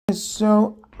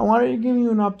So I wanted to give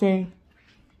you an update.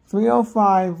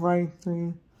 3:05, right?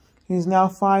 3 is now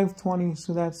 5:20,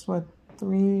 so that's what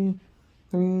 3,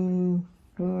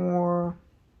 4,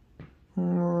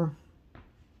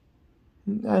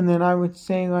 and then I would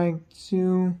say like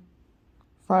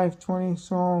 5:20,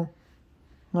 so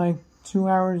like 2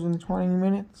 hours and 20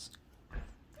 minutes.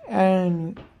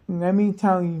 And let me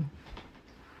tell you,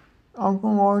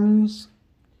 Uncle Arnies,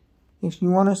 if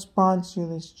you want to sponsor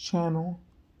this channel,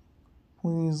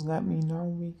 please let me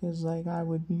know, because like I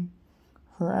would be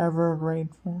forever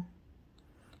grateful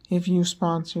if you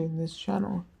sponsored this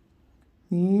channel.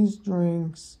 These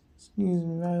drinks, excuse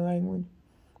me my language,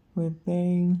 but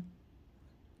they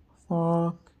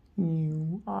fuck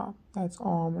you up. That's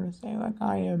all I'm gonna say. Like,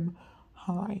 I am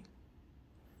high.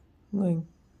 Like,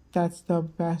 that's the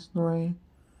best way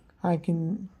I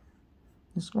can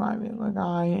describe it. Like,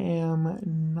 I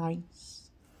am nice.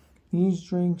 These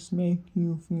drinks make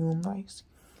you feel nice.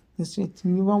 The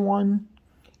Sativa one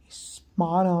is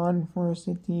spot on for a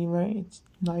Sativa. It's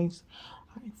nice.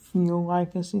 I feel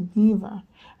like a Sativa.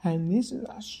 And this is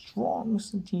a strong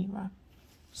Sativa.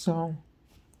 So,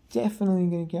 definitely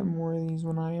going to get more of these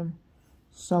when I am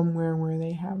somewhere where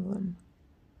they have them.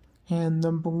 And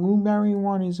the blueberry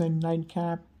one is a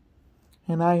nightcap.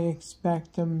 And I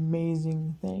expect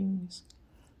amazing things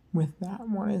with that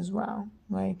one as well.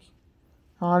 Like,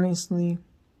 honestly,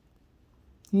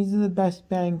 these are the best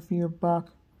bang for your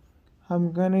buck.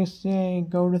 I'm gonna say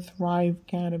go to Thrive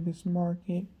Cannabis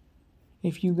Market.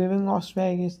 If you live in Las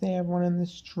Vegas, they have one on the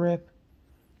Strip.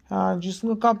 Just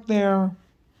look up their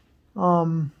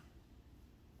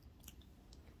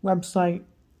website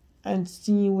and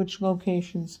see which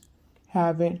locations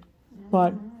have it.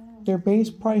 But their base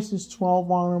price is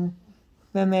 $12 on them.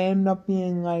 Then they end up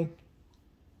being like,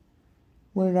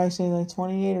 what did I say, like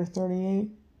 28 or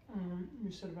 38?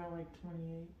 You said about like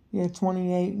 28. Yeah,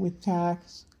 28 with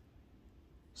tax.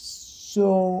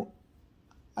 So,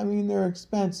 I mean, they're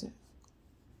expensive.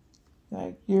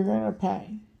 Like, you're gonna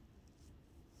pay.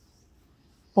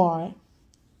 But,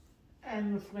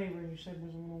 and the flavor you said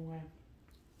was a little wet.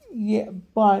 Yeah,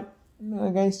 but,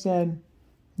 like I said,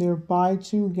 they're buy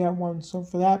two, get one. So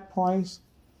for that price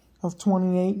of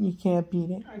 28, you can't beat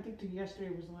it. I think that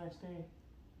yesterday was the last day.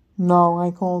 No,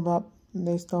 I called up.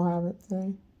 They still have it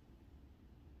today.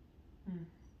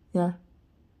 Yeah.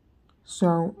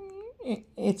 So,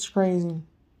 it's crazy.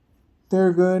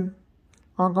 They're good.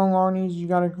 Uncle Arnies, you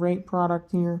got a great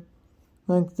product here.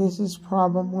 Like, this is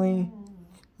probably,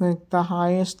 like, the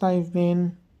highest I've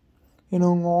been in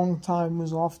a long time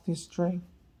was off this drink.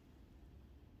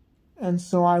 And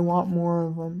so I want more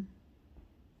of them.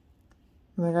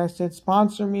 Like I said,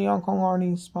 sponsor me, Uncle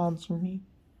Arnies, sponsor me.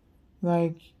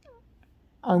 Like,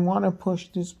 I want to push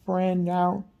this brand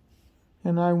out,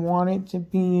 and I want it to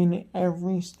be in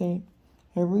every state.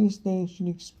 Every state should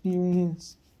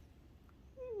experience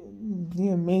the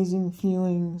amazing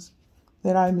feelings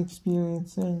that I'm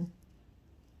experiencing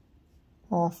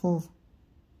off of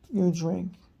your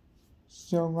drink.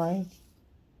 So, like,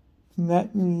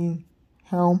 let me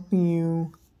help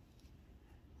you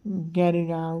get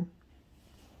it out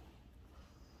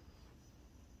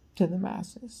to the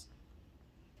masses.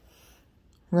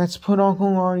 Let's put Uncle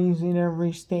Arnies in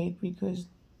every state, because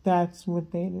that's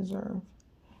what they deserve.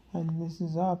 And this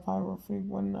is Power Freak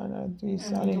 193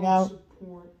 signing out.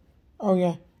 Oh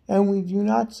yeah, and we do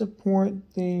not support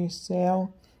the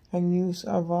sale and use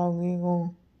of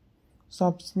illegal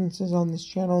substances on this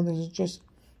channel. This is just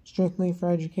strictly for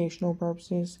educational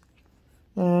purposes.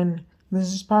 And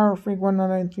this is Power Freak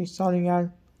 193 signing out.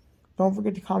 Don't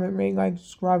forget to comment, rate, like,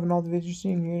 subscribe, and all the videos you're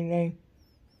seeing here today.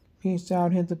 Peace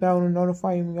out. Hit the bell to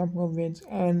notify you when we upload vids.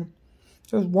 And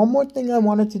there's one more thing I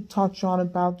wanted to touch on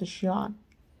about the shot.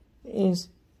 Is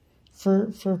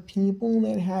for people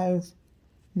that have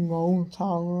low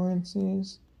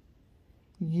tolerances,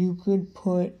 you could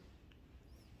put,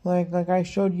 like I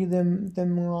showed you them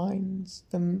lines,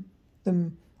 them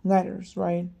letters,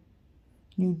 right?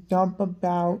 You dump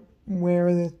about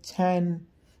where the 10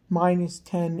 minus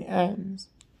 10 ends.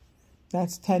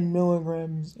 That's 10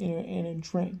 milligrams in a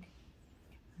drink.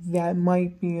 That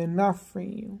might be enough for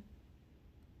you.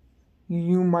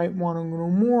 You might want a little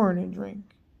more in a drink.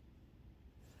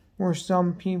 Or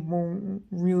some people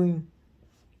really,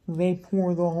 they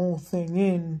pour the whole thing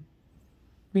in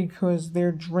because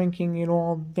they're drinking it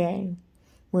all day.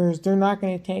 Whereas they're not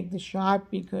going to take the shot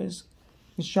because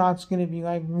the shot's going to be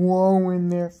like, whoa, in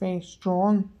their face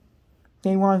strong.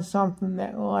 They want something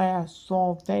that lasts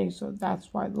all day, so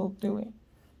that's why they'll do it.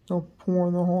 They'll pour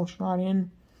the whole shot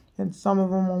in, and some of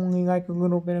them only like a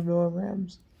little bit of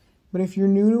milligrams. But if you're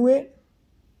new to it,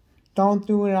 don't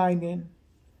do what I did.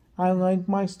 I like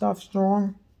my stuff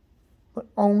strong, but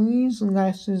always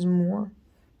less is more,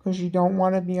 because you don't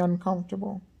want to be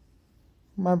uncomfortable.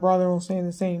 My brother will say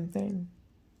the same thing.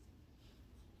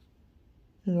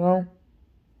 You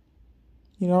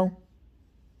know?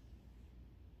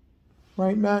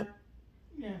 Right, Matt?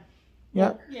 Yeah. Yeah.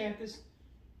 Well, yeah, because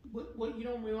what you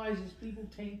don't realize is people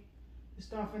take the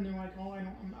stuff and they're like, oh, I'm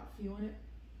not feeling it.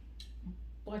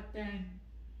 But then,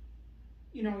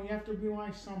 you have to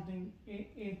realize something.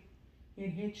 It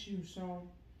hits you, so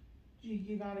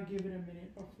you gotta give it a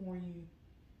minute before you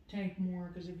take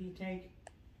more. Because if you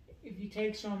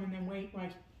take some and then wait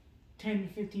like 10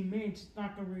 to 15 minutes, it's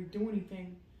not gonna really do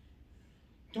anything.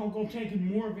 Don't go taking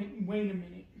more of it and wait a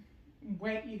minute.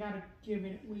 You gotta give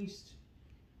it at least,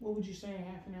 what would you say,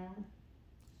 half an hour?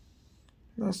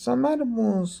 Now, some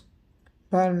edibles,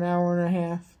 about an hour and a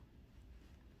half.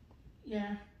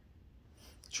 Yeah.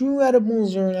 True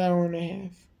edibles are an hour and a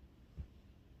half.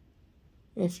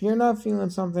 If you're not feeling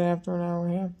something after an hour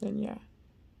and a half, then yeah.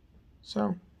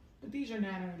 So. But these are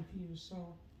nano infused,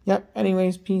 so. Yep.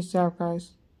 Anyways, peace out,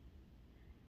 guys.